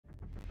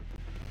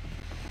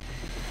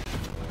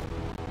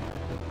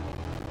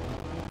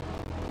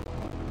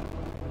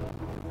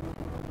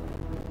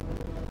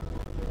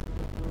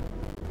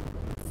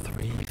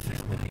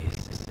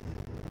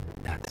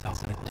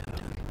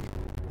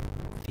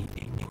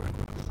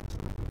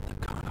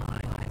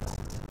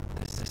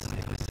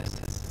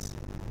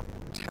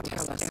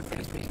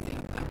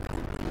everything.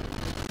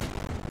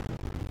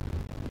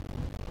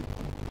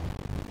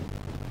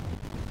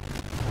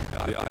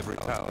 The ivory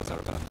towers are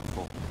about to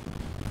fall.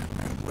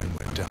 And when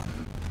we're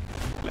done...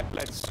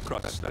 Let's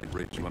cross that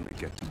bridge when we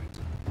get to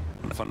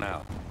it. For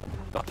now,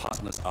 the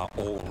partners are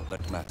all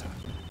that matter.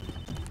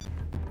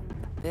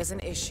 There's an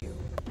issue.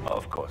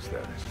 Of course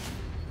there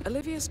is.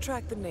 Olivia's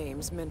tracked the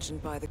names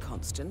mentioned by the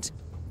Constant,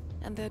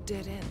 and they're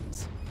dead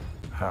ends.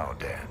 How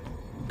dead?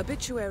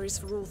 Obituaries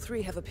for all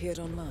three have appeared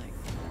online.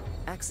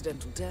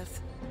 Accidental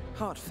death,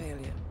 heart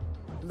failure,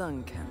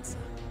 lung cancer.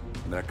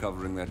 They're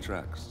covering their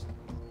tracks.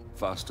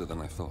 Faster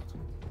than I thought.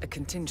 A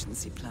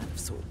contingency plan of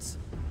sorts.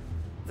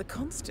 The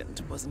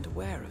Constant wasn't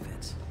aware of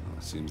it. Well,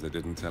 it seems they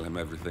didn't tell him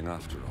everything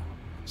after all.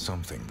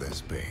 Something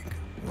this big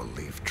will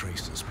leave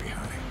traces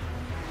behind.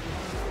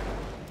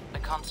 The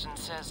Constant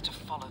says to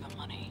follow the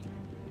money.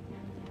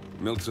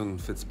 Milton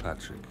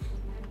Fitzpatrick.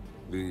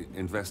 The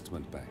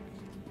investment bank.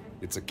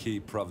 It's a key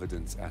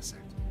Providence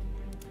asset.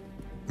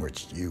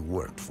 Which you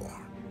worked for.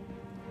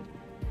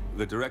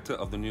 The director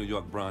of the New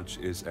York branch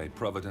is a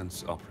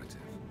Providence operative.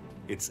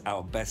 It's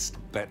our best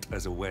bet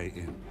as a way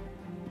in.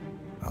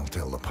 I'll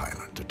tell the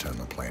pilot to turn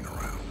the plane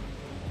around.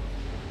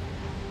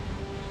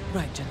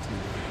 Right, gentlemen.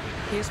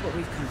 Here's what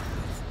we've come up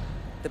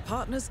with. The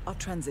partners are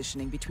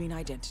transitioning between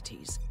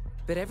identities.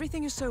 But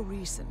everything is so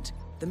recent,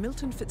 the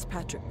Milton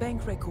Fitzpatrick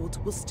bank records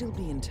will still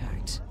be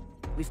intact.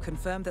 We've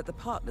confirmed that the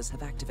partners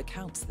have active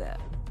accounts there.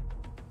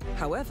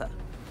 However,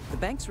 the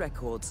bank's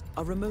records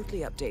are remotely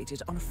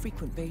updated on a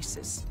frequent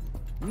basis.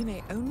 We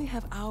may only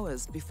have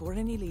hours before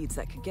any leads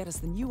that could get us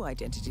the new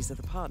identities of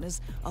the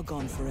partners are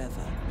gone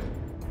forever.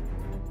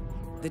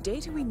 The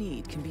data we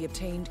need can be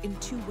obtained in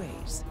two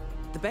ways.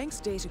 The bank's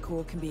data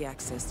core can be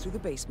accessed through the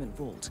basement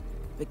vault,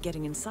 but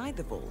getting inside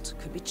the vault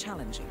could be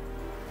challenging.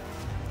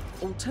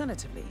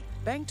 Alternatively,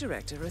 Bank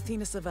Director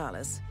Athena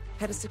Savalas,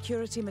 Head of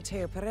Security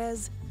Mateo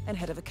Perez, and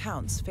Head of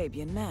Accounts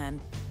Fabian Mann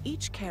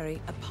each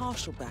carry a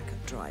partial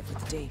backup drive with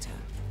the data.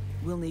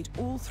 We'll need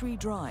all three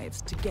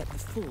drives to get the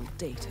full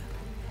data.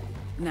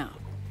 Now,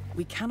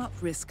 we cannot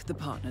risk the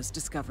partners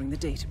discovering the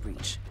data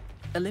breach.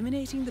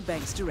 Eliminating the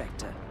bank's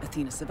director,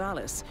 Athena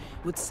Savalas,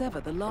 would sever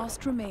the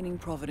last remaining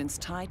Providence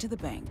tie to the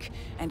bank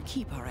and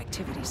keep our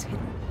activities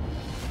hidden.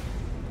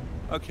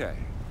 Okay,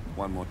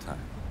 one more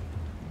time.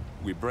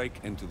 We break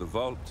into the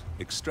vault,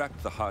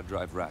 extract the hard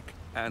drive rack,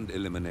 and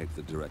eliminate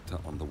the director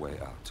on the way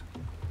out.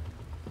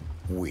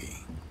 We.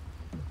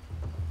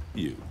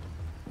 You.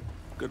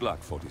 Good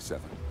luck,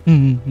 47.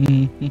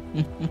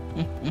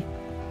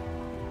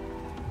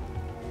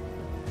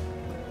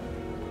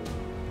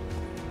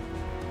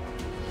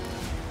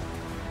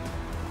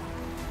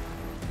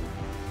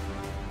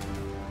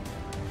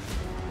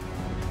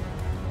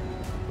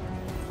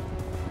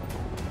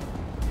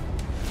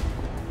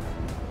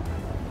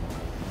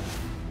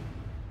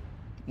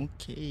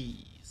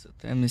 Окей, за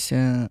тази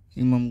мисия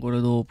имам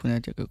горе-долу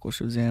понятие какво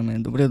ще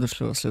вземем. Добре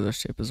дошли в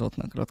следващия епизод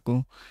на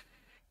кратко.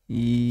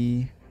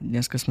 И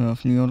днеска сме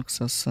в Нью Йорк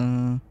с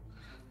The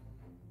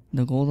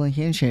Golden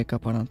Handshake,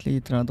 apparently.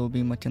 И трябва да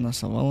убием Атина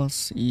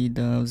Савалас и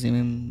да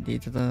вземем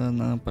дейтата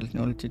на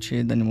партньорите,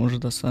 че да не може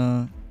да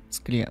се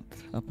скрият,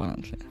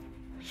 apparently.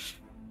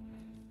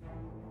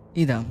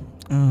 И да,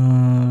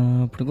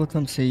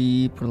 приготвям се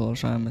и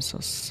продължаваме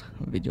с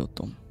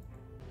видеото.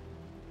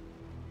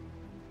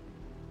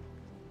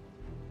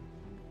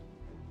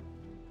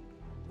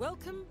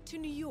 Welcome to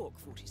New York,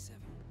 47.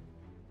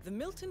 The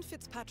Milton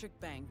Fitzpatrick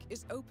Bank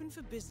is open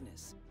for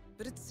business,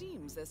 but it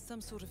seems there's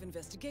some sort of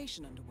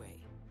investigation underway.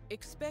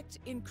 Expect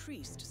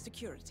increased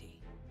security.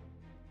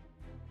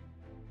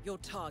 Your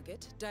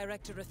target,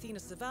 Director Athena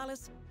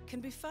Savalas,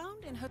 can be found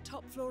in her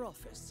top-floor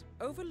office,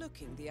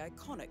 overlooking the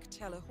iconic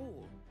Teller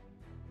Hall.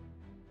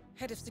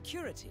 Head of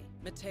Security,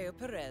 Mateo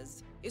Perez,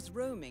 is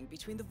roaming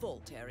between the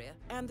vault area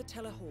and the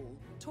Teller Hall,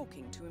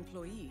 talking to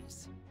employees.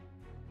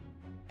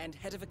 And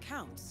Head of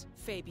Accounts,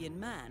 Fabian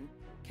Mann,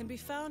 can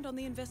be found on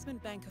the investment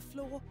banker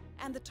floor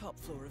and the top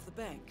floor of the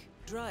bank,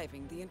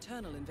 driving the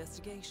internal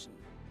investigation.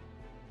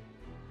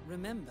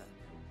 Remember,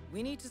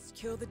 we need to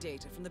secure the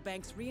data from the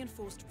bank's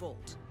reinforced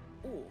vault,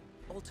 or,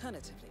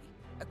 alternatively,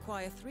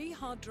 acquire 3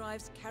 hard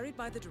drives carried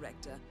by the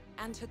director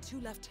and her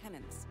 2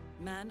 lieutenants,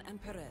 Mann and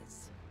Perez.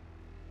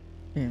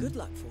 Good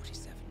luck,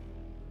 47.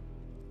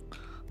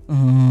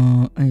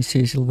 I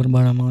see silver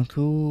bar amount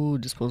 2,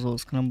 disposable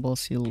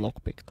scrambles и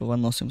lockpick. Това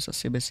носим със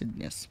себе си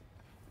днес.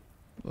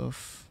 В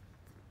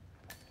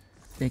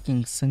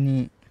Taking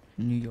Sunny,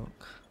 Нью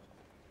Йорк.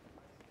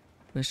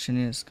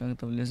 Question is как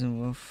да влезем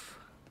в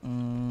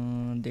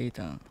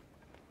Data.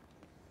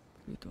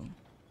 Които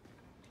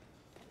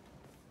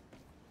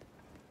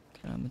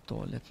трябва ми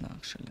туалет на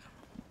actually,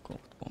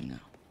 колкото помня.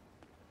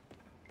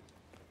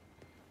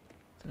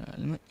 Трябва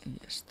ли ме?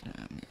 Yes,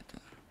 трябва ми е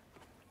това.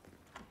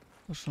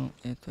 Точно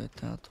ето е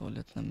тази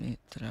туалетна ми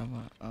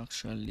трябва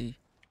actually.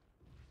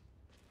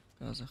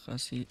 Казаха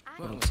си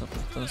първо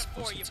цъпнах тъст,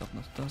 после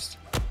цъпнах тъст.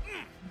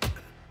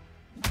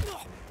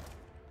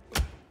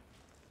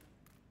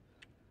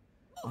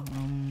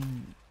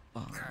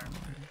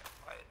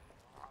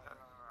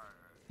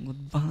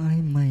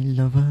 Goodbye, my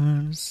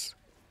lovers.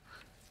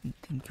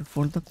 Thank you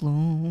for the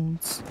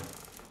clothes.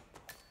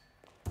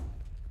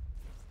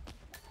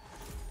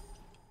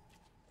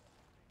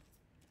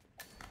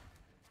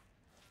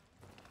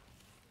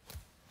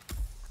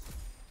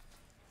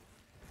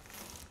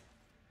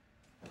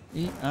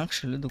 И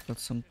actually,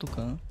 докато съм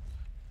тука,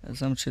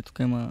 знам, че тук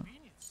има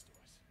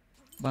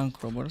Bank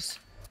Robbers.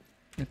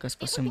 Нека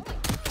спасим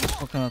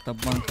поканата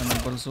банка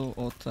набързо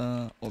от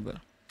ROBBER.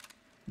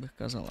 Бих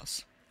казал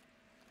аз.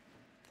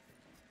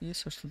 И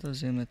също да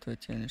вземе той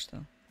тия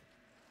неща.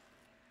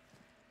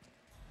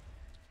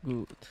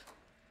 Good.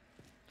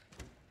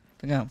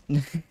 Така.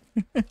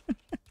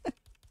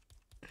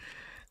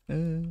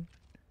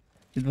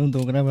 Идвам да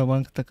ограбя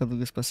банката, като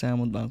ги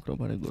спасявам от Bank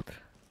Robber. Good.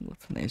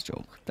 Good. Nice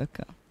joke.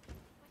 Така.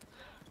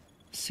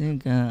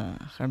 Сега,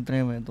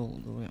 хардрайва е долу,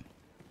 добре.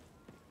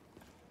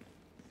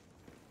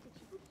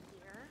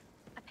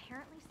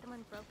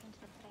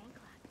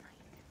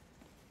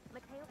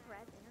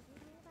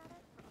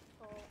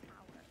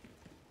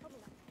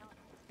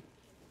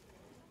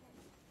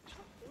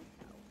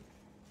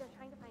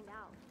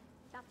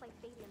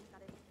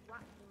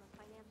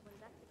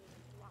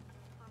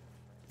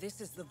 This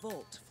is the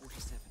vault,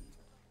 47.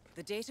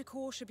 The data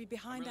core should be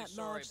behind that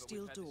large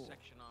steel door.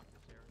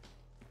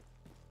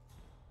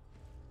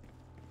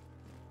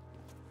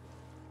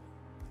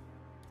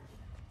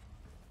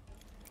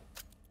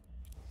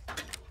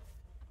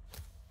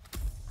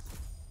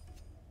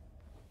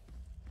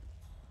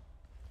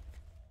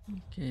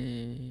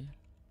 Okay,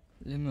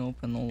 let me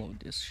open all of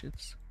these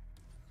shits.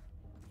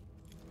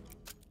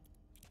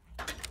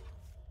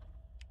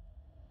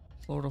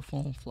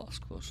 Chloroform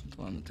flask,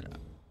 това ми трябва.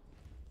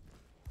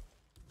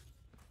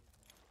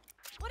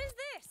 What is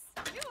this?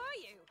 Who are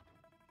you?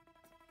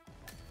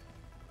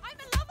 I'm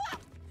a lover!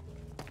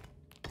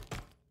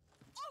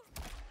 Oh.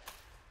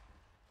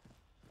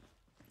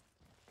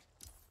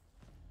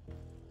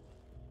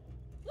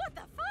 What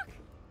the fuck?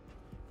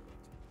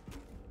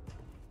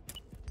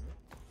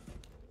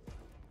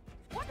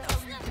 What the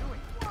hell are you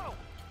doing? Whoa!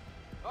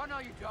 Oh, no,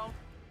 you don't.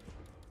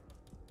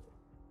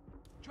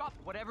 Drop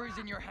whatever is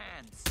in your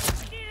hands.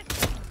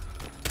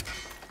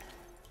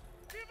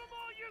 Give them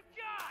all you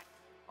got!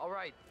 All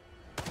right.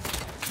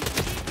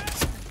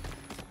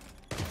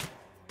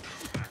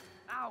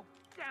 Ow!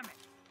 Damn it!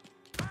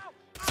 Ow!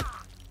 Ah!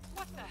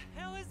 What the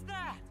hell is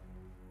that?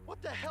 What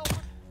the hell?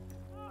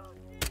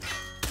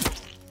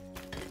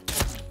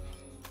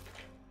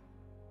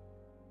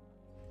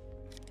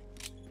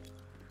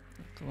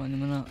 Това не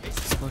мина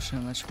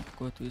точния начин, по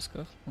който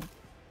исках, но...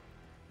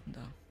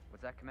 Да.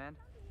 What's that command?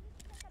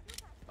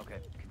 Okay,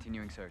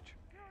 continuing search.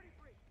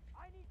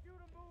 I need you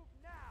to move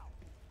now!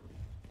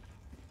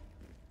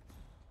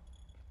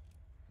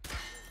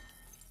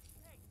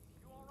 Hey,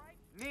 you alright?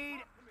 Need...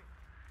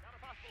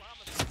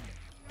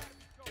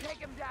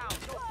 Take him down!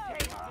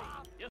 Take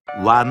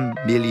him! 1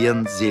 million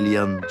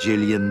zillion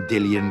jillion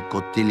dillion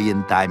cotillion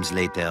times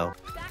later.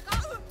 Back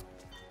up!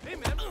 Hey,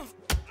 man!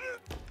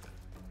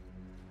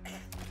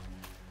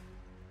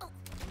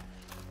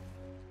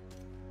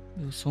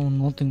 You saw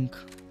nothing.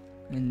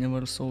 I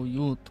never saw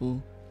you too.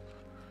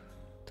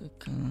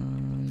 Така,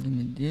 give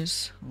me this.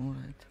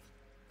 Alright.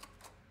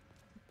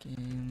 Okay.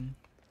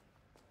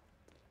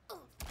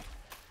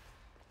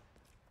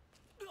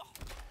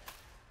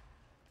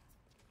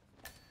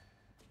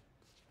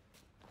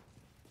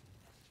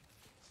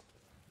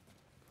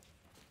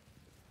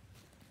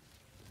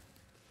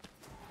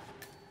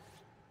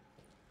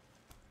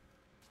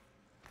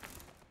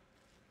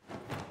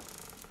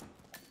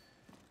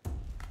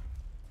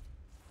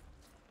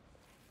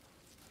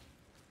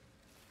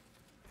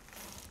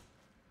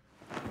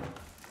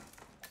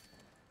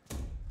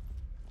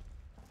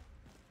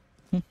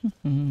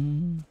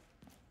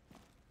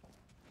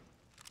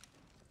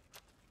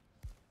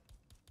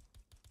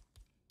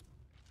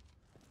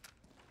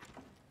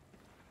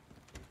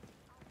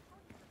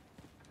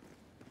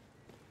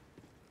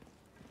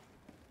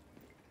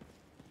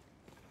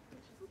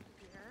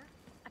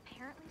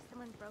 Apparently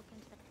someone broke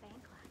into the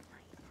bank last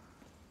night.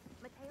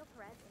 Mateo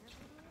Perez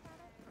interviewed me about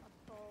it for a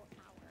full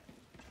hour.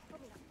 Told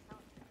me not to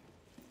tell him.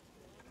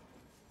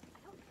 I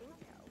don't think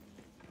so.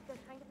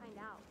 They're trying to find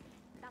out.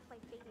 That's why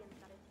Fabian's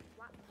got his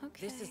swap.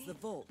 Okay. This is the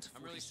vault.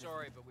 I'm really 47.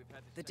 sorry, but we've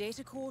had to... The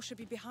data core should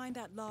be behind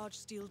that large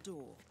steel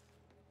door.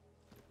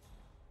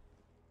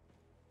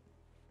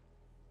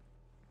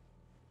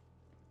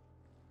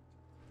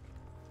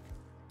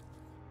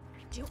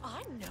 Do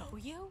I know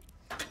you?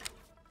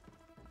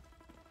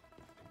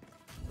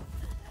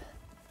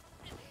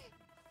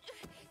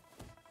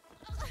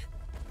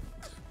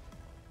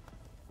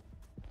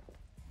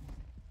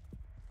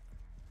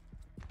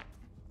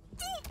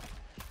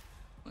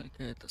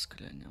 Майка это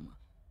скля няма.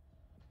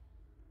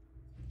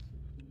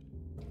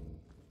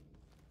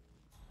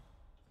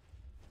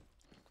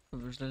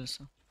 Побеждали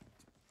са?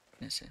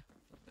 Не се.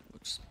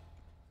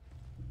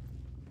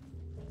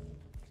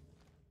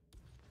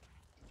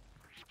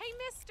 Hey,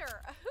 mister!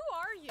 Who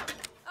are you?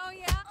 Oh,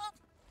 yeah?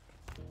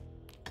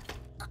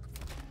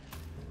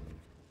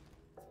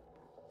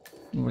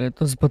 Добре,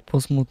 този път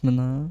по-смутно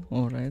на...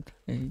 Alright,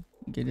 hey,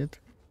 get it,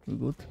 we're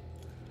good.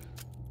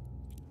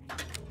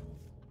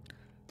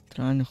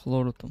 Трябва ни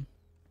хлорото.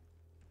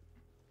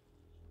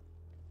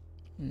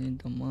 И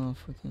да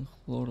motherfucking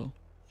хлоро.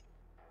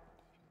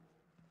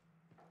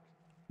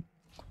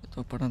 Което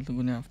апарентно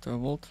го няма в този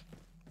волт.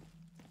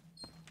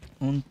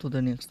 On to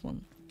the next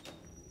one.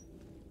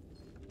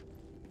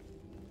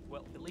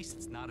 Well, at least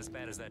it's not as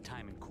bad as that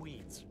time in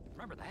Queens.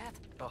 Remember that?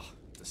 Oh,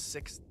 the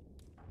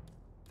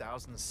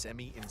 6,000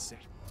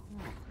 semi-insane.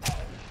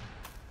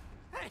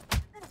 Hey!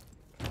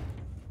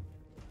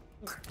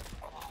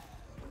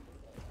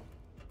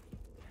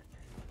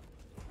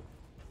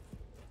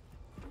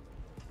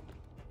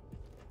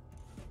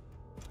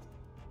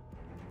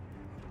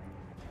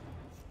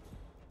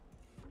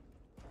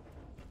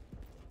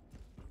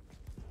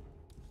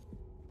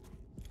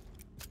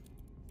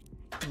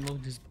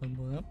 Look this bad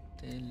boy up.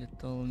 Те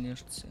летал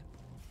нещо си.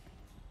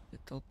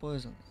 Летал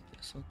poison.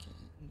 Yes, okay,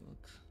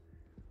 good.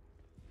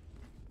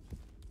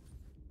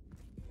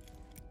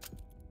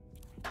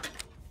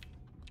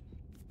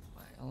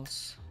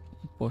 Files.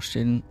 Още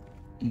един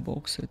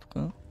бокс е тук.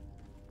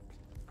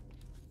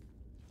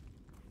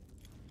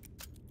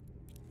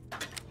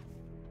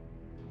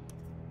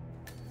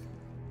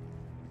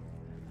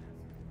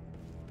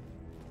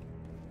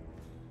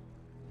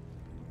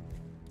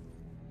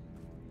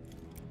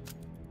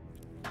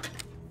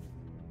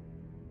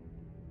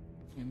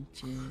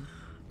 Empty.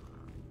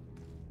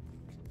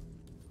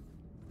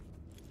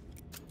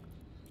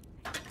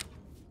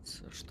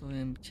 Също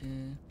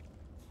empty.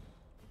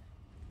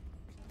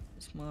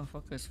 This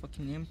motherfucker is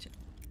fucking empty.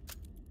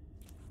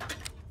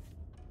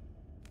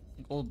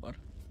 Gold bar.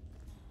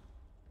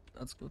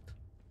 That's good.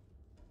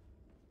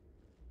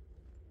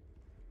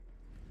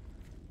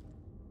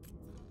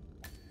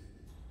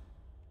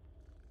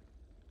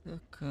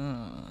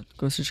 Така,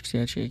 тук всички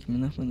тия чеки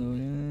минахме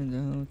добре,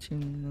 да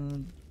отим на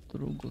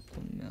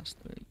другото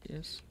място, I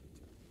guess.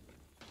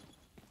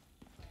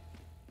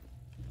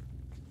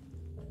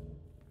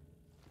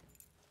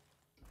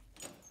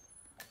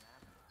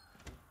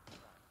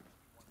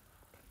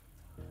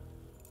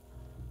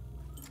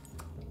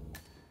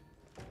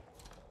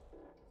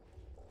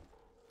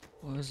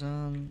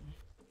 Poison,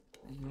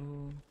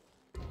 you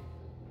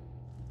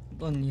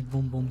don't need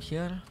boom boom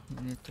here. You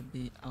need to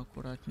be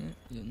аккуратнее,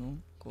 you know,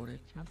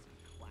 correctly.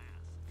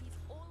 He's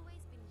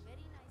always been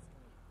very nice to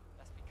me.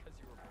 That's because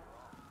you were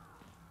wrong.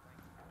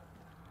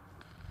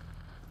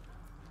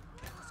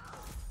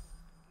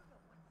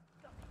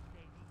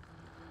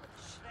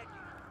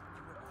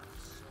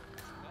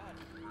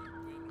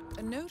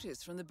 A notice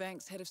from the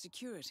bank's head of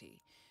security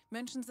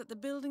mentions that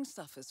the building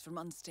suffers from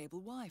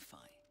unstable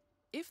Wi-Fi.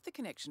 If the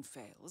connection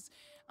fails,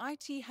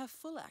 IT have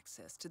full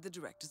access to the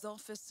director's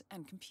office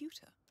and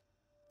computer.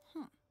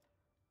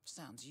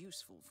 Sounds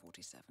useful,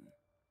 47.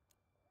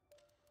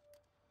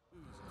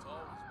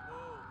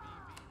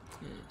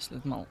 Okay,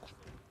 след малко.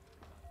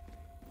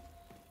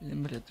 Let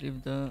me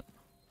retrieve the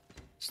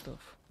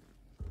stuff.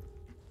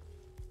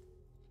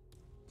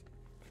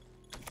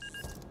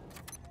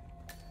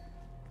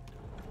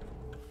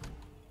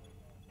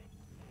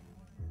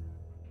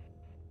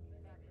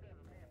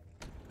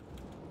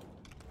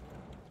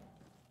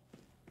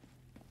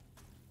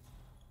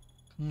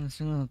 Към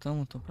стигна на там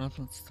от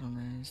обратната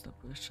страна е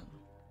издъпъщена.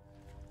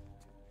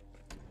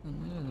 Но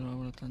не е друга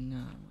врата,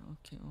 нямаме.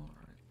 Окей,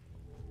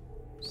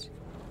 alright.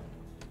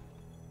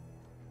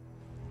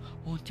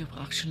 О, тя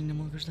actually не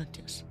мога виждат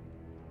тяс.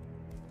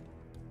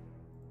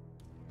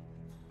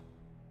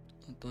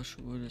 А то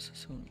ще бъде със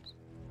сигурност.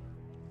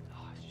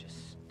 Oh, it's just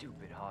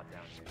stupid hot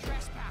down here.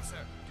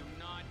 Trespasser! Do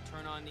not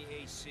turn on the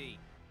AC.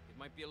 It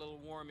might be a little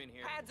warm in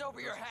here. Hands over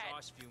your Those head!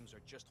 exhaust fumes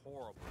are just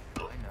horrible.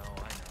 I know.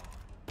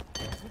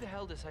 Who the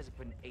hell decides to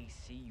put an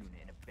AC unit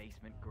in a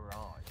basement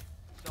garage?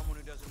 Someone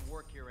who doesn't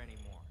work here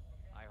anymore.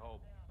 I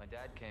hope. My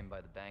dad came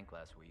by the bank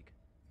last week.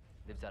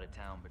 Lives out of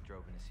town but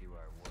drove in to see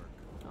where I work.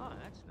 Oh,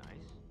 that's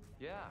nice.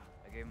 Yeah,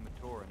 I gave him a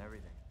tour and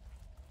everything.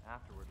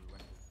 Afterward, we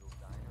went to this little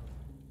diner.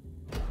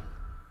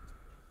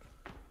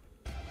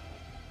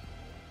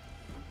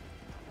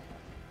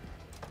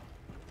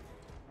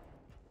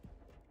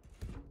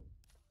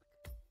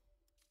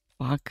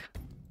 Fuck.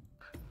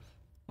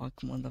 Fuck,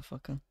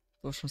 motherfucker.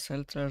 Точно сега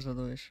ли трябваш да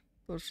дойдеш?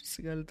 Точно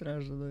сега ли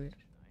трябваш да дойдеш?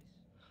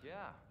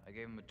 Yeah, I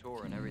gave him a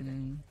tour and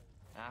everything.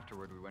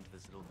 Afterward, we went to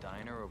this little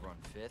diner over on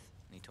 5th,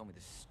 and he told me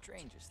the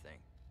strangest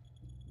thing.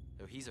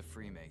 Though he's a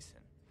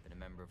Freemason, been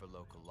a member of a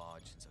local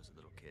lodge since I was a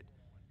little kid.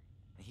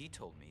 And he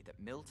told me that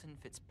Milton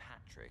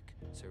Fitzpatrick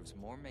serves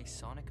more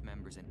Masonic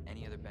members than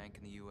any other bank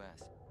in the U.S.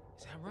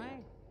 Is that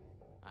right?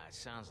 It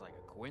sounds like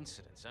a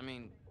coincidence. I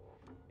mean,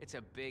 it's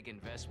a big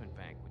investment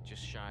bank with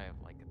just shy of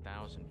like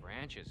 1,000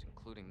 branches,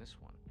 including this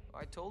one.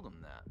 I told him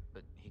that,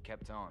 but he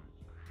kept on.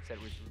 Said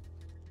it was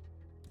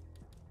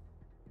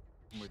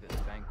that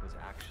the bank was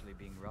actually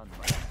being run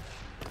by a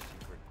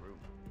secret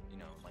group, you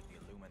know, like the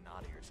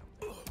Illuminati or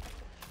something.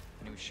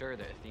 And he was sure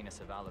that Athena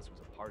Savalas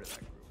was a part of that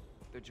group.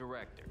 The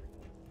director.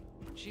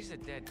 She's a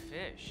dead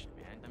fish,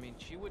 man. I mean,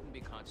 she wouldn't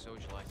be caught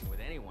socializing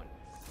with anyone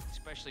as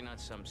Especially not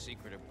some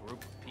secretive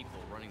group of people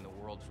running the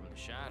world from the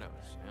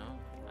shadows, you know?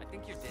 I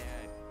think your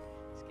dad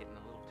is getting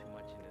a little too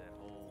much into that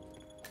whole...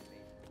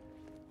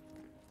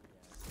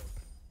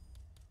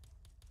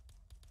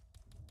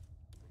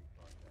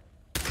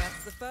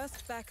 That's the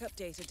first backup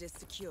data disk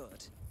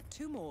secured.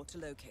 2 more to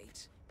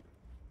locate.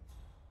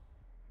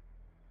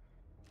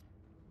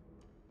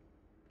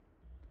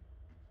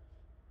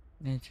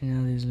 Neće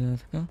ne da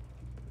izgledka.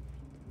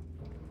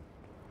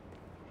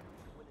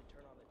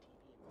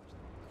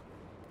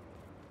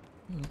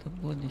 What the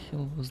bloody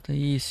hell was the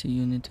AC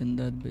unit in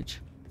that bitch?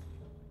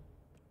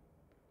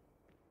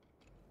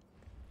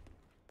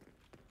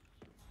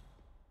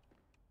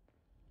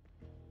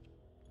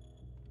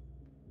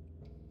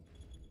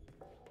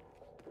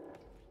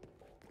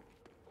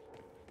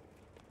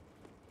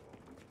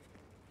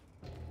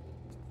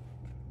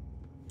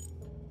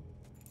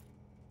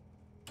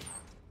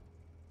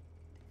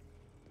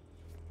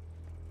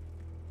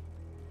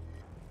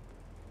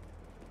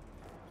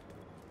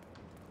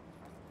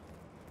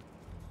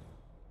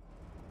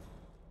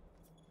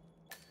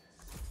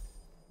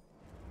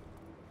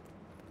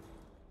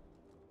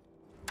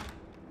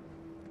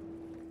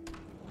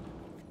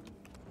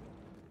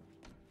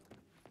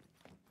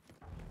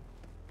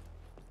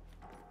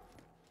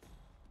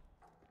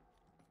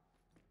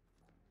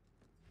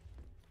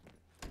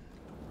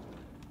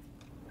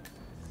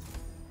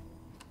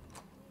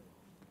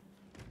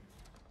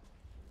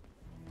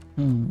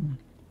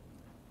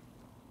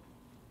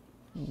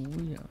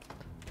 Weird.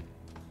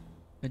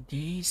 Къде е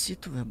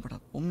AC-то, бе,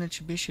 брат? Помня,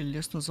 че беше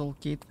лесно за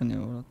локейтване,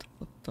 брат.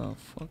 What the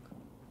fuck?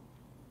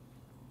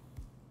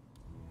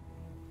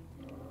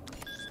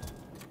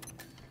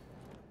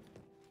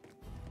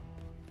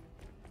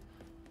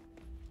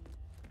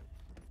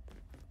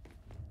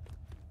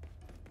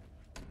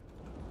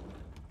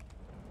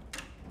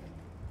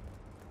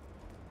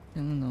 I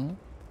don't know.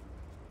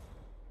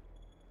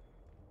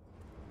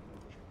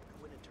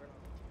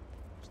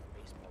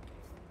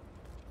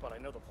 But I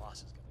know the boss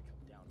is gonna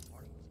come down and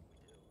party with us if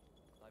we do.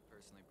 I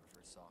personally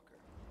prefer soccer.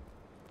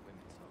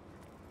 Women's soccer.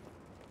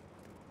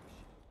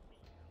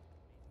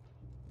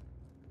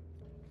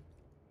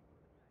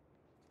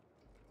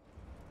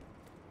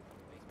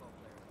 Baseball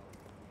player.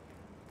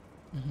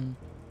 Mm-hmm.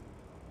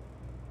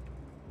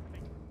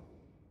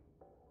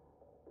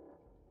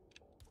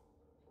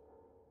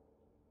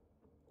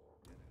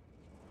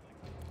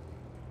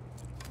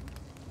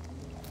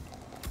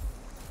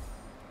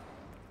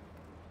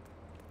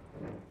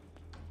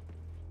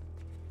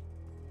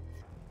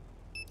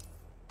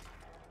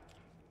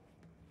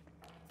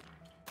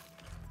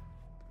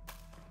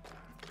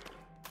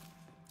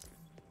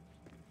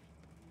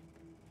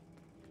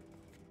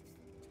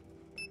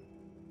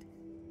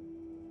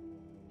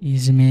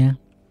 Easy, man.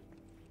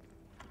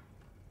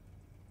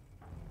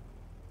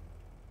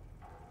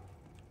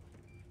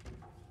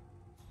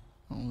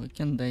 We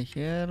can die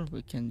here,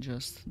 we can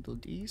just do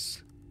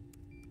this.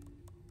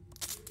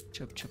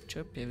 Chop, chop,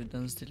 chop,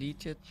 evidence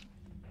deleted.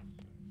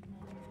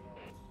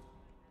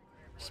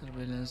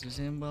 Surveillance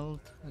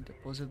disabled, a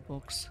deposit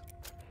box.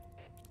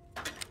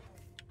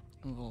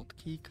 Vault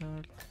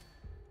keycard.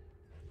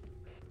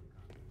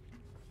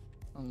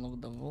 Unlock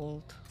the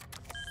vault.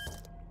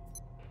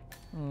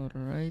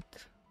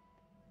 Alright.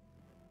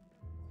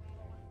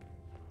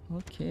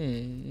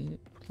 Окей,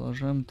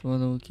 продължаваме това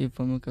да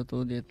окейваме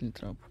като диетни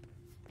трап.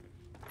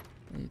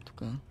 Ей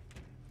тук.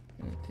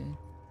 Ейте.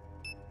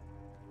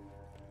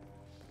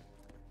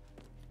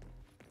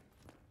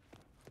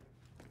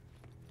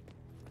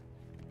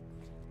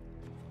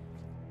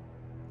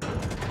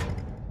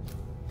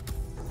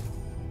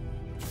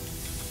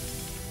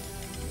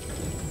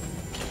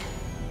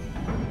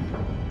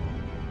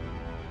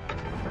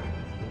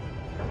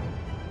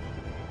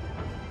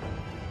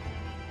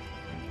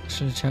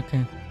 Ще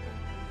чакай.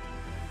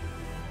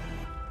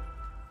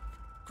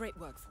 Great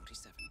work,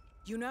 47.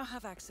 You now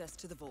have access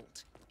to the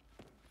vault.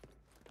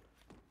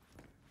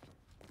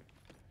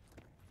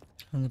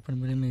 Да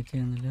приберем и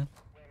тия, нали?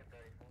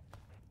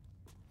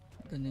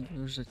 Да не ги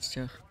виждат с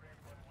тях.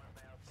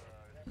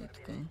 И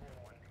така.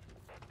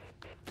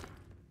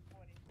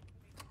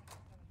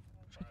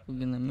 Защото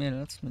ги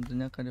намерят, сме до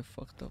някъде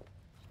fucked up.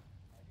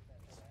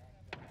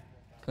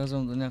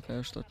 Казвам до някъде,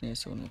 защото не е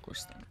сигурно кой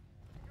ще стане.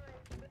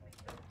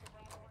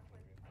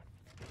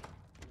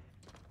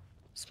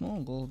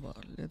 Small gold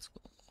bar, let's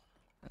go.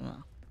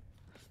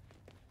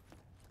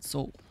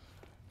 So.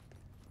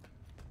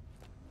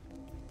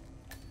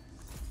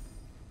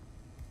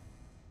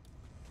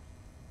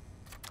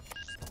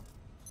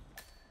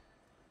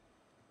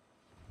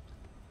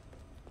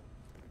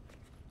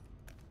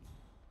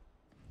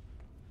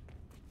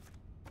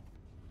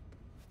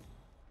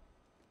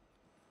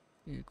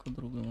 И какво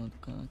друго има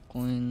така?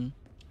 Coin.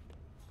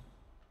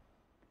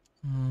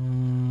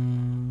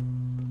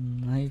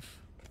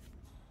 Knife.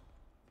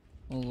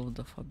 All of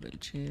the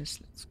fabriches,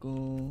 let's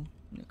go.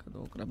 Нека да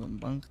ограбим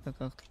банката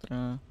както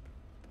трябва.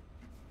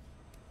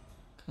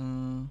 Така.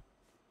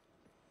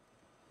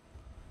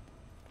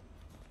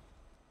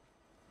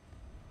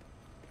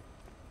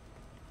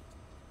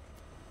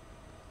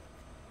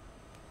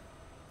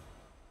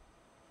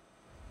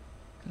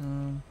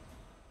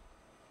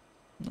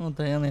 Oh,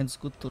 Diana, it's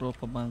good to rob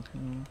a bank.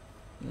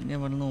 You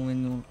never know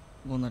when you're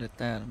gonna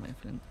retire, my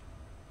friend.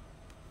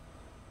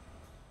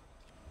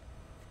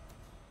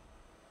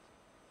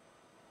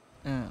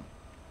 Ah.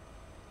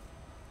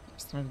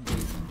 Extract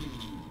data.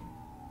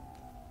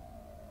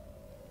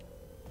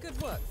 Good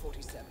work,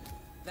 47.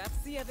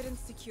 That's the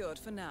evidence secured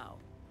for now.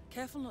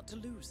 Careful not to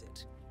lose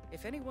it.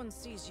 If anyone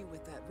sees you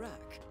with that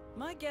rack,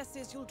 my guess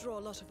is you'll draw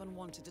a lot of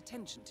unwanted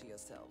attention to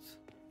yourself.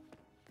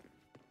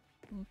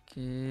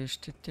 Окей,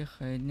 ще те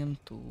хайднем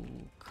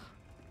тук.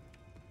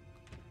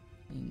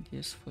 In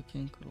this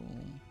fucking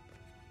room.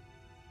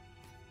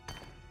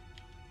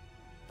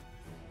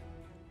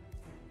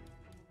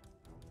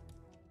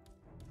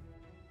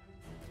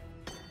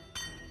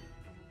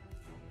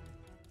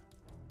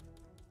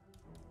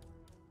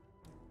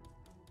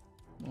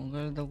 Мога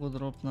ли да го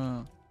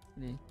дропна?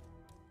 Let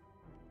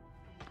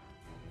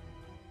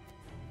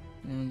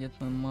me get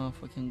my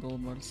motherfucking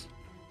gold bars.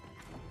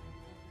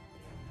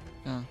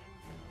 Ah.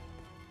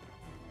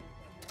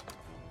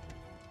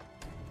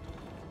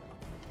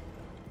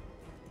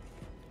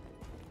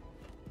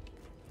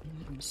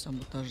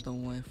 Саботаж до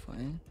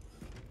Wi-Fi.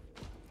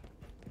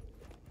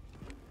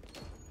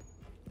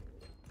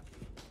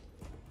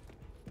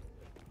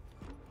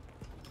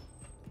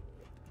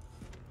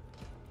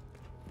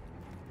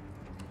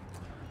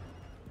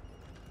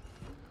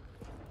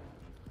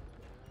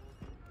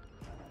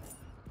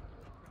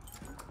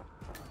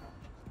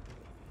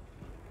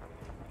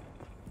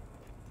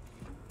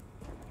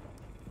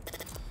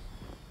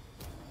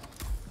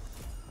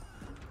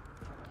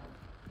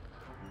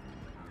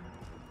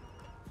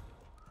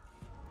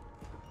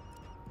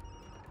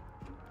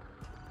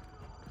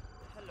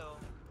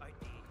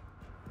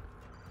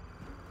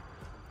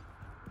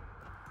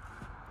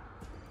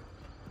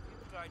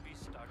 I'd be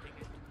starting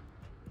it.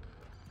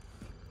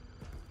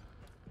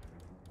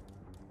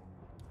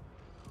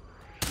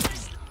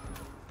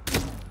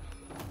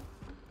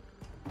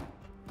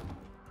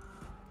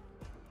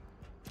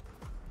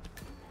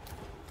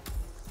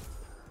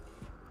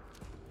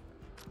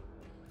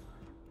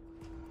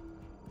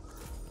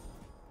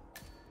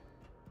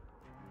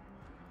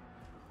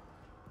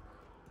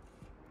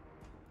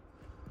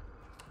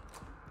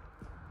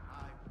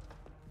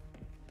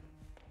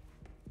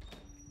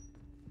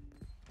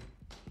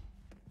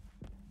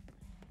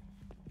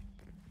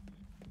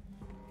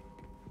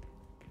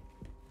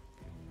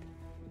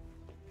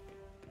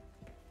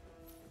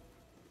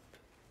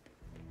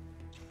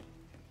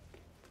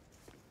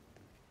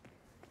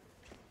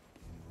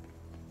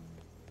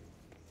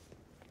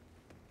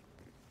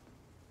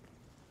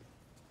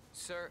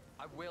 Sir,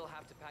 I will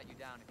have to pat you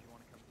down if you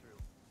want to come through.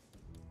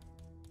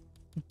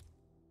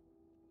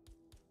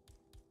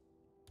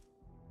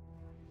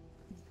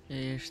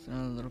 Ще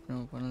трябва да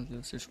дропнем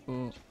апарентли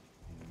всичко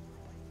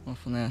в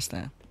нея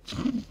стая.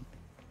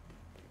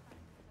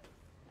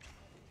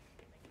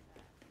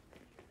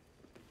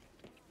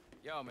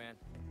 Yo, man.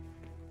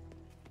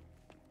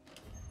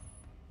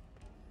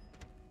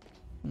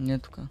 Не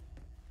тука.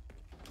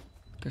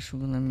 Те ще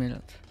го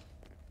намерят.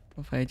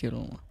 В IT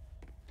рума.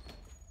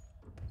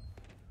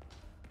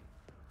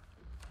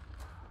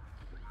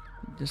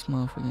 This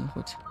motherfucking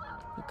хоть.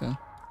 Така.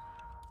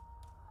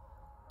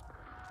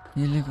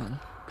 Illegal.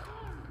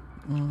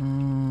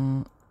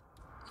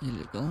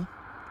 Illegal.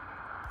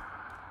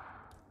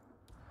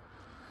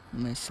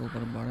 My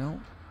silver barrel.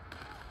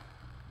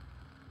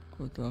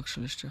 Който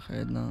actually ще е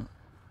една.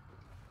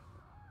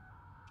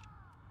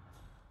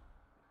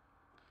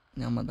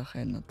 Няма да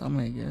хайдна там,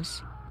 I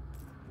guess.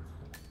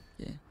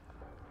 Okay.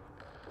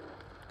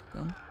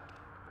 Така.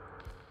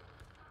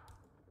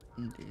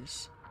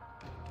 This.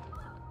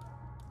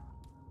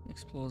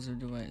 Explosive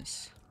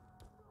device.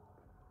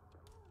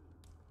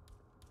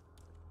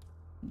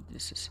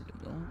 This is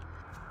illegal.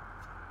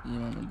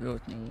 Имаме две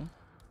от него.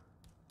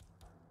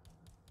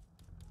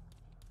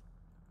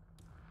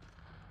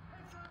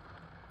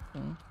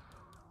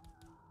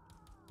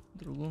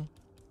 Друго.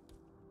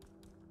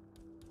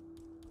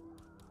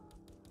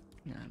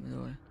 Нямаме,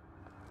 добре.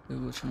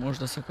 Друго, че може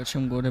да се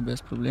качим горе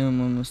без проблем.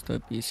 Имаме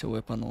 150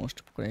 уепана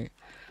още покрай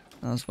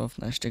нас в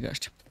нашите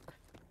гащи.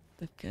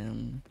 Така.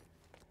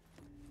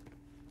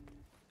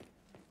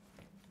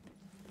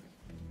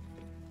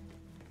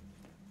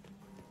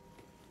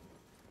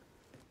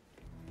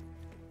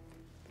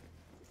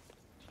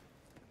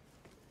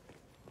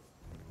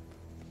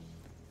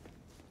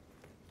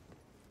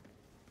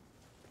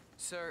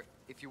 Sir,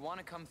 if you want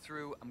to come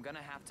through, I'm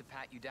gonna have to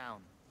pat you down.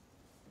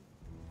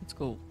 Let's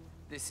go.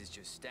 This is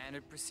just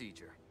standard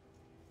procedure.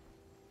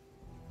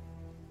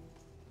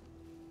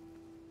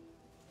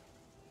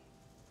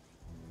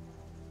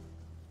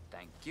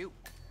 Thank you.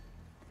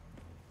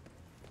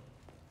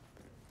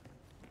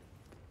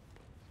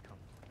 Come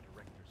to the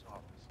director's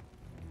office.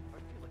 I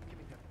feel like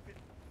giving that bit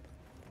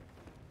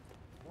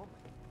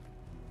woman.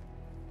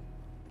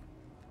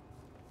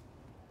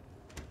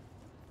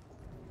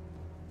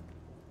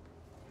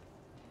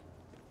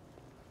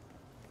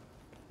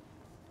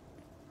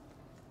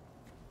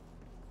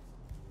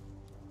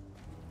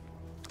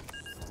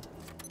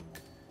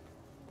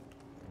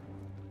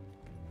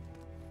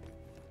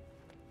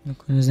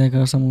 Ако не знае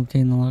как съм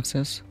obtainal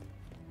access.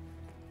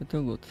 But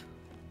good.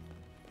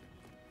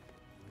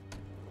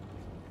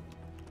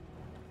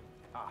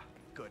 Ah,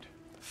 good.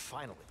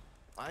 Finally.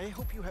 I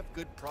hope you have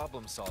good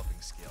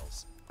problem-solving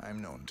skills. I'm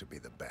known to be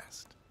the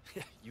best.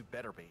 Yeah, you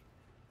better be.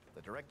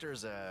 The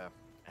director's a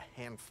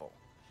handful.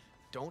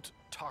 Don't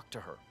talk to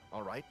her,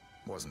 all right?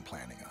 Wasn't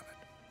planning on it.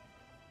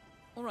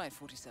 All right,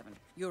 47.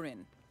 You're in.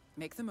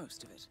 Make the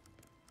most of it.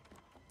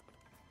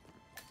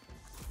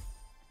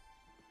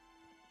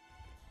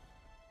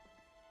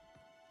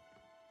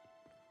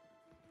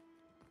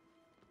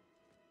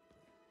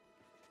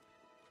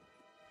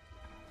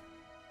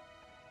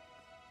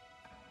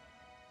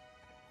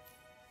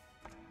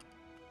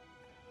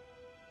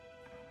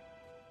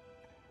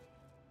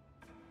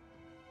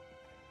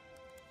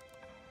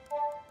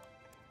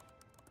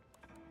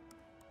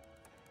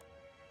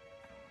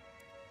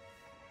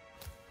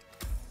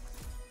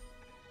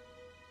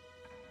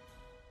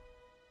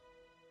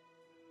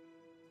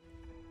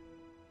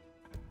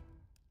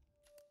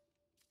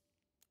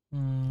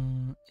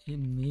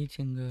 In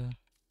meeting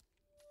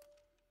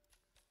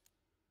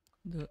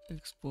the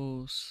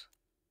expose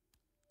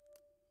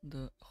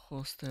the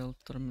hostile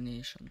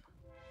termination.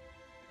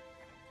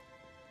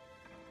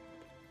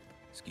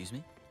 Excuse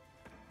me?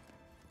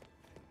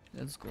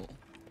 Let's go.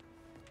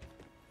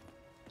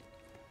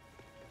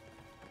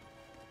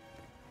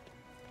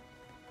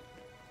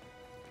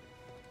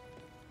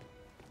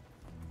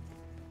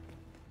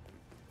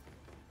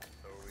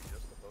 So are we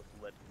just supposed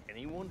to let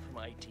anyone from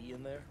IT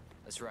in there?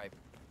 That's right.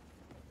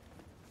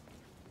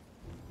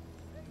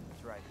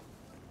 That's right.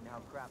 You know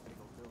how crap they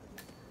go building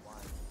is.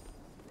 Why?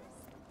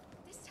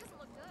 This doesn't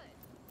look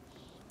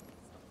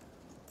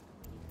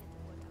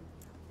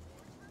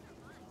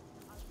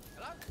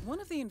good. One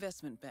of the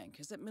investment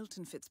bankers at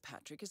Milton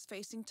Fitzpatrick is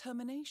facing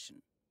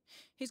termination.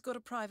 He's got a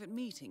private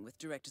meeting with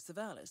Director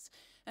Savalas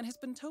and has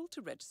been told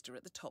to register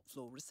at the top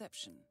floor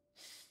reception.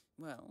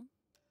 Well,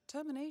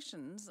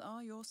 terminations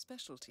are your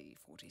specialty,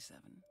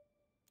 47.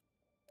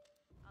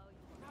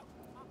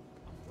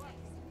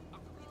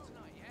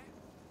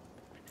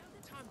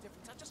 Time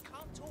difference. I just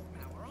can't talk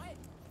now, alright?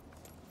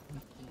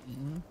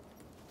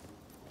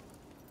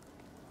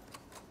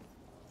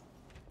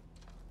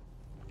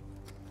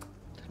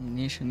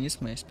 Termination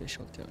is my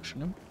specialty,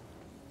 actually.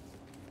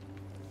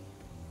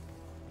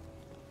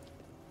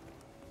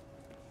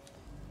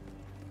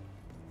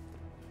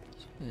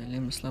 So yeah,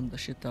 let me slap the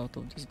shit out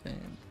of this guy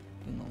and,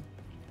 you know.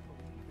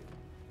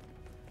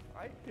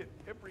 I hit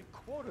every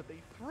quota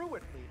they threw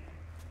at me.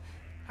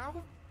 How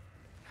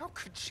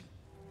could she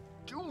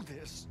do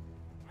this?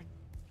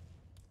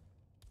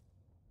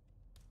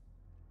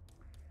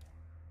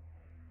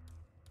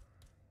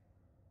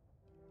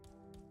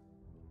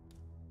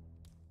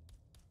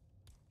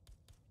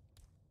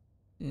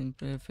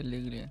 Siempre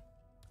feligré.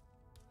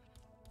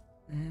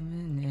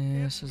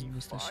 Yes, es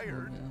basta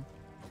Fired.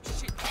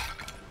 Shit!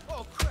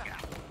 Oh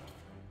crap!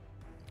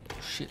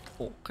 Shit,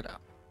 oh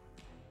crap.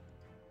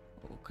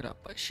 Oh crap,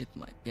 I shit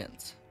my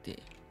pants. Ты.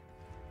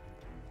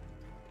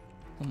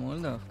 Это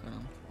Молдавка.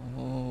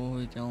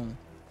 О, идем.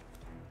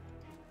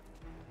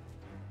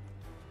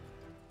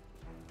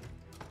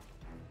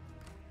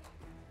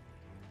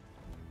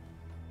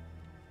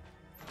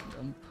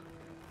 Dump.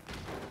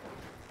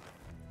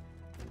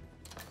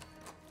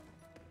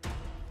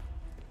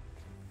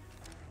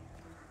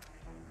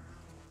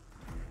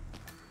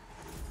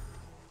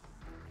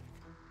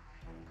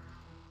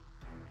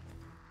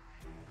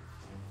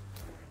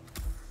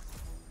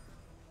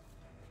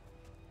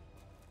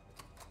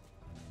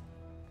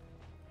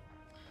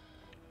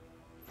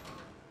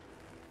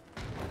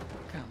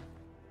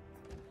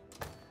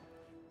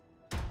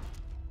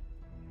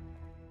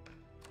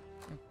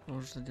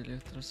 Approach the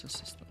director's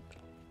assistant.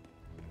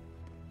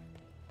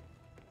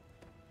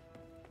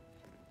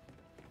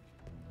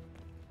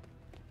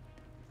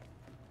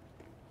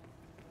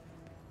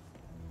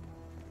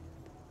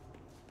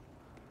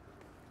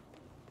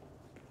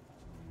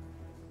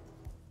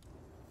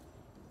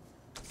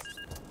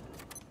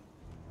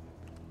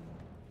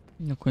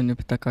 На кой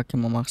пита как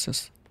имам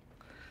access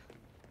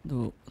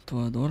до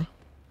това door.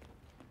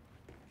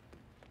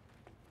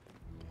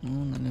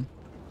 Ну, нали.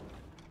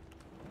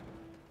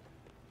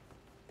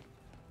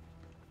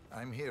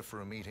 I'm here for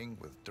a meeting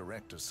with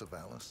Director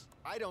Savalas.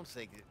 I don't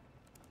think it...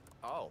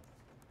 Oh.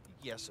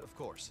 Yes, of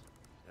course.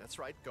 That's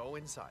right. Go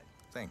inside.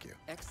 Thank you.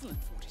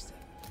 Excellent, 47.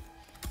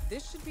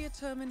 This should be a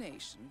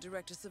termination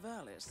Director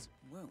Savalas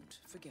won't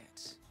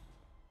forget.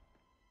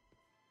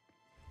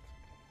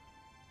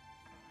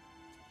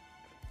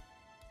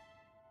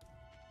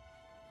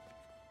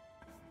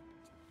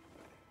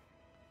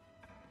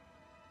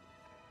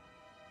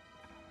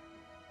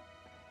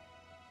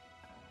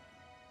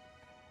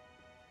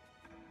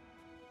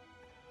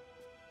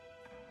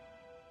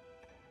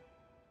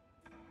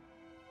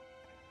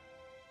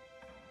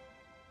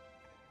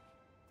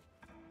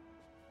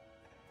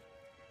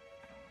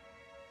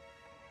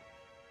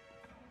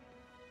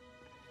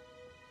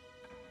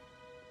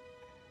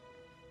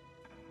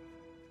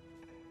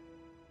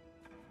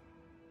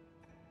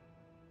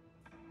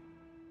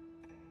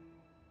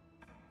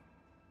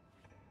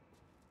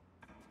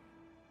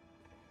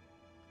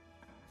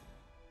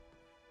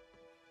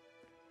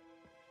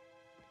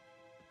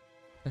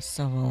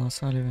 Pensava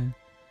Sullivan.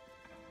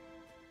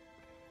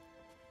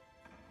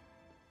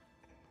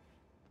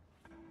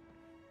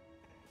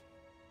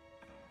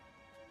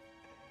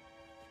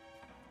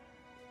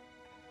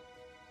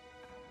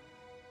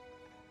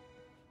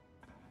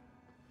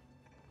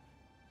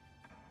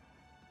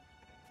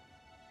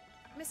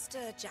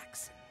 Mr.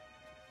 Jackson,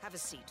 have a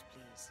seat,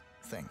 please.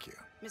 Thank you.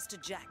 Mr.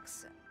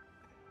 Jackson,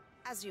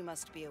 as you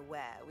must be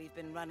aware, we've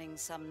been running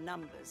some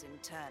numbers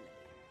internally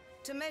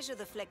to measure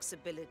the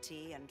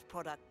flexibility and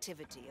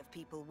productivity of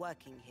people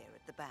working here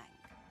at the bank.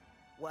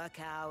 Work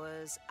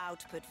hours,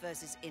 output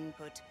versus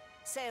input,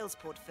 sales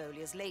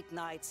portfolios, late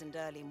nights and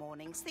early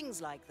mornings,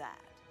 things like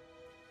that.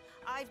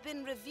 I've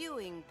been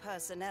reviewing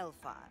personnel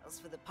files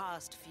for the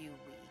past few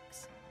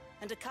weeks,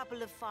 and a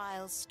couple of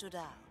files stood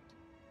out.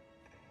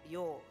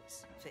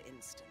 Yours, for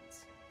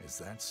instance. Is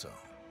that so?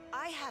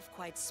 I have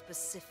quite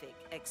specific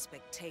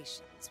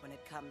expectations when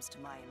it comes to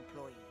my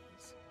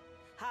employees.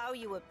 How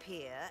you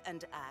appear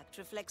and act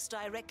reflects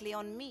directly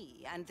on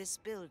me and this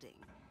building.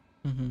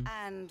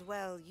 And,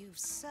 well, you've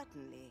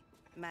certainly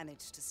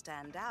managed to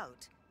stand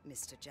out,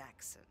 Mr.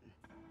 Jackson.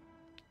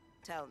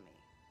 Tell me,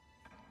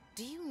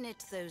 do you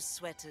knit those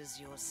sweaters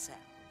yourself?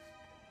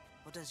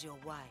 Or does your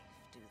wife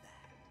do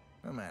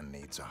that? A man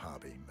needs a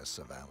hobby, Miss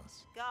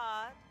Savalas.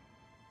 Guard,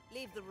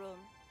 leave the room.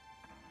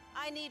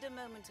 I need a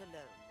moment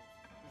alone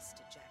with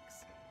Mr.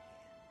 Jackson here.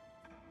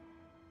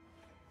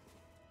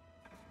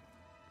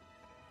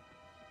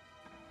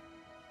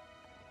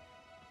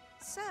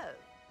 So,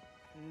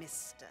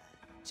 Mr.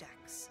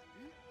 Jackson,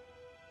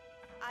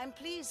 I'm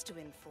pleased to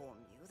inform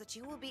you that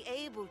you will be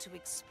able to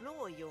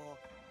explore your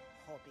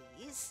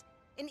hobbies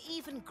in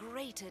even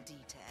greater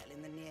detail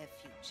in the near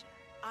future.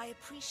 I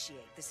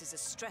appreciate this is a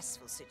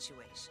stressful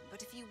situation,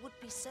 but if you would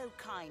be so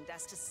kind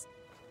as to...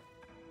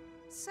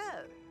 So,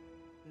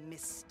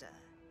 Mr.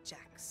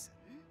 Jackson,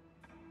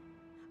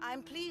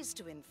 I'm pleased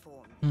to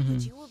inform you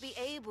that you will be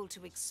able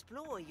to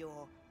explore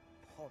your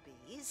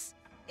hobbies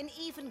in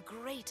even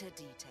greater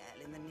detail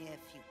in the near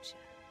future.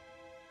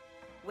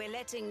 We're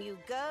letting you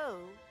go,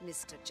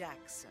 Mr.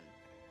 Jackson.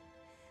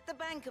 The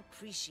bank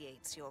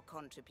appreciates your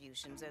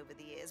contributions over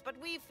the years, but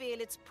we feel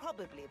it's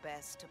probably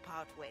best to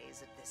part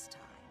ways at this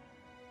time.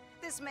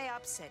 This may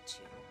upset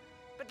you,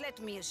 but let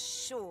me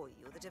assure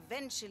you that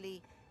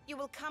eventually you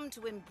will come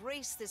to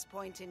embrace this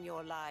point in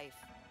your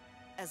life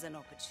as an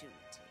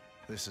opportunity.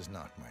 This is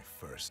not my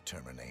first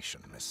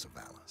termination, Miss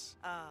Savalas.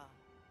 Ah.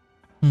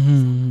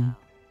 Somehow,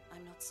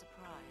 I'm not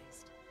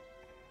surprised.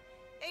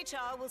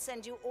 HR will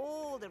send you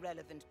all the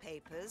relevant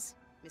papers,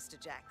 Mr.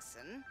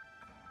 Jackson.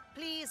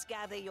 Please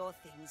gather your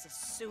things as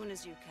soon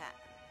as you can.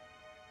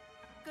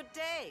 Good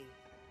day,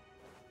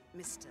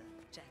 Mr.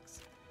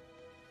 Jackson.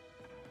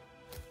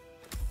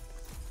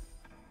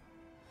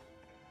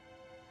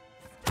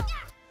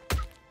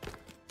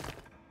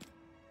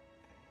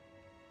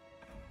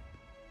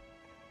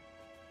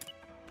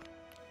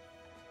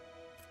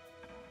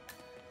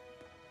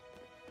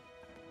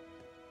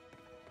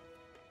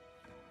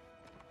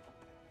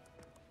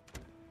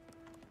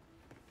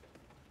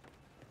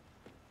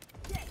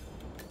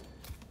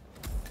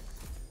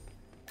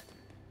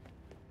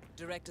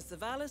 Director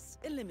Savalas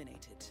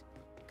eliminated.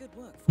 Good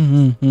work.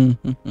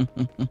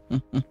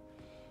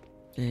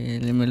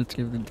 Let me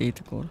retrieve the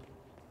data core.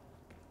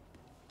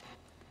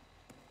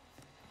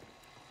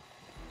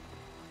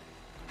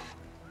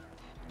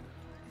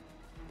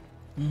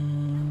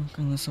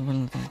 Когда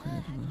совально там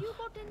какая-то. You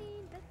got any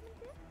investment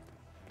there?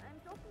 I'm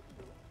talking to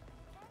you.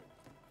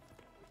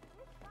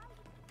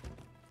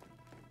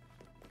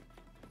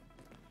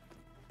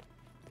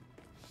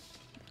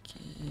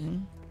 Okay.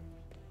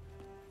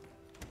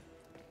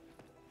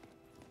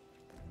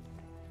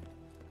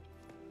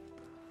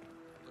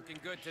 Looking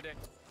good today.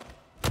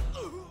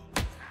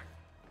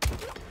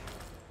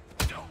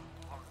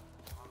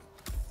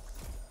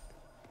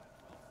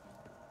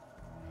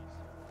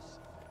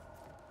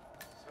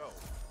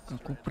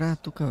 Ако правя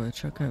тука, бе,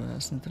 чакай, бе,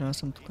 аз не трябва да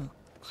съм тука.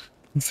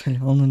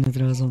 Реално не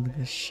трябва да съм така,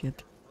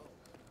 shit.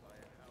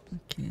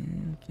 Окей.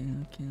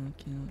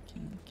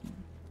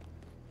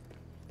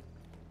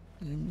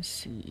 Let me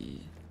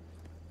see.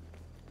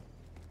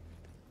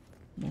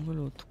 Мога ли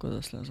от тука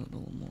да сляза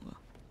долу? Мога.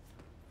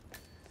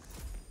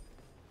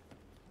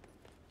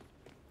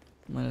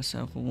 Маля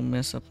сега, ако го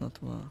месъп на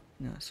това,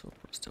 няма да се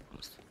въпросите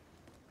просто.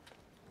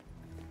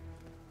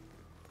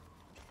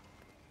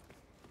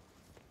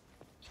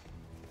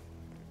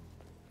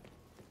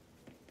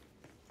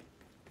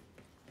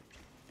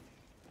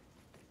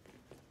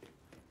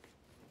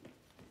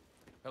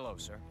 Hello,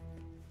 sir.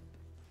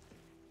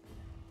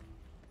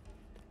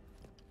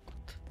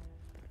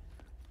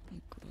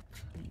 Good.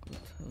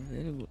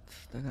 Very good.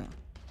 Така.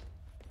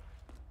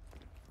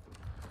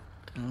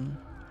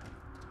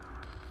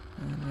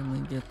 Let me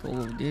get all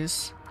of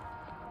this.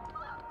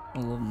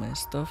 All of my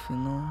stuff, you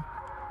know.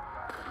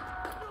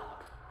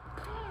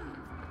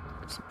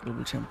 Се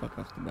пробличам пак,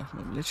 както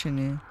бяхме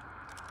облечени.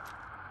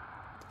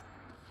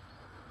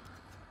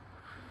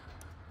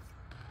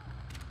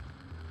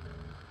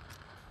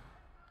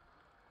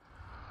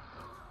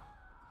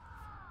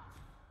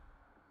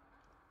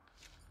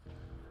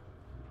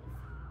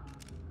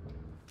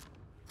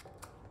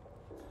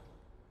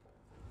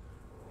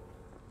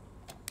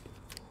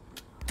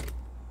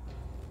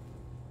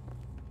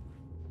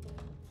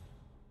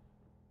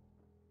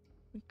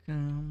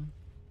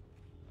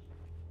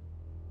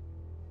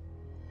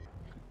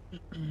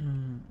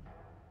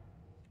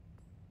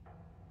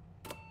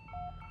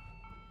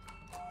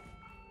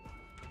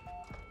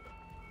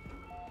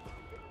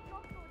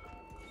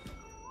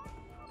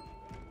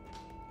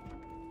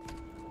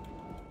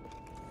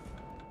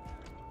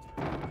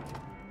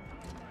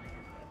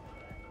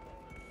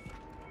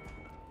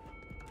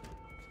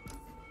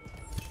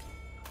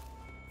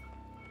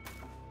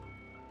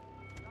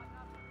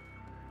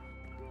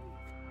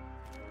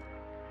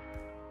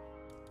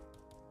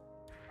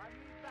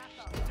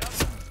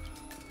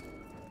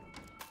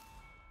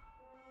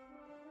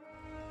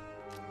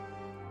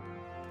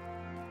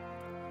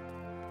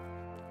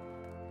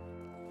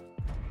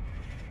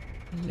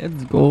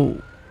 Let's go.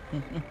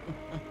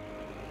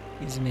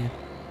 İzmir.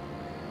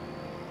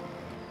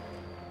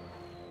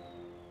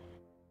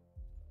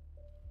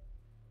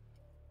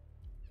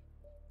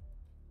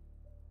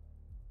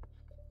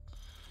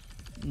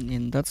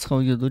 And that's how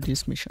you do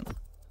this mission.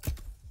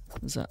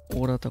 За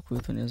ората,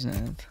 които не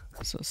знаят.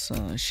 С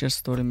 6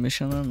 стори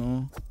мишена,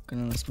 но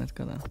крайна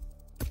сметка да.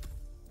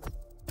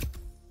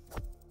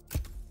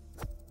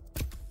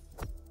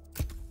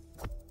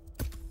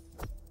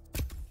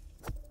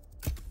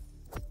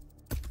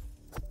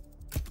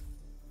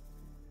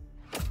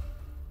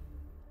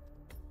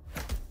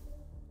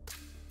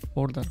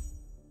 Order.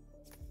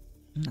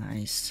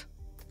 Nice.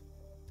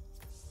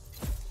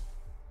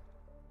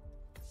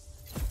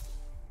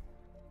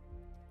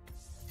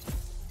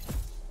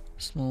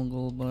 Small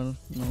gold bar,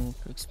 no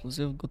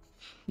explosive.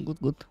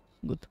 Good.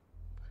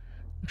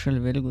 Actually,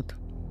 very good.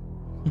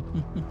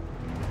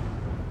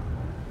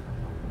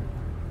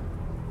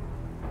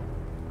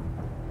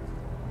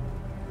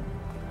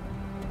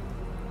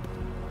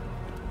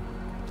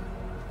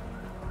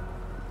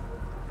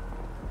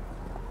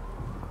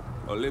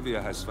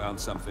 Olivia has found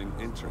something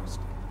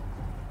interesting.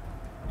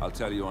 I'll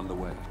tell you on the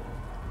way.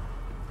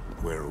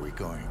 Where are we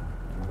going?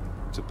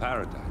 To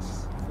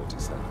paradise,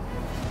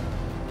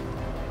 47.